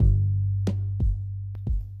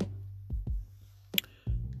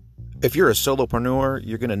If you're a solopreneur,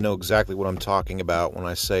 you're going to know exactly what I'm talking about when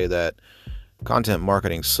I say that content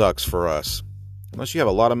marketing sucks for us. Unless you have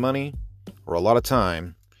a lot of money or a lot of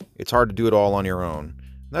time, it's hard to do it all on your own.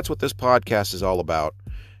 And that's what this podcast is all about.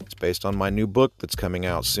 It's based on my new book that's coming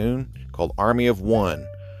out soon called Army of One.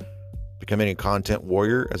 Becoming a content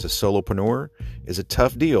warrior as a solopreneur is a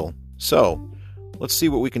tough deal. So, let's see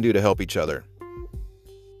what we can do to help each other.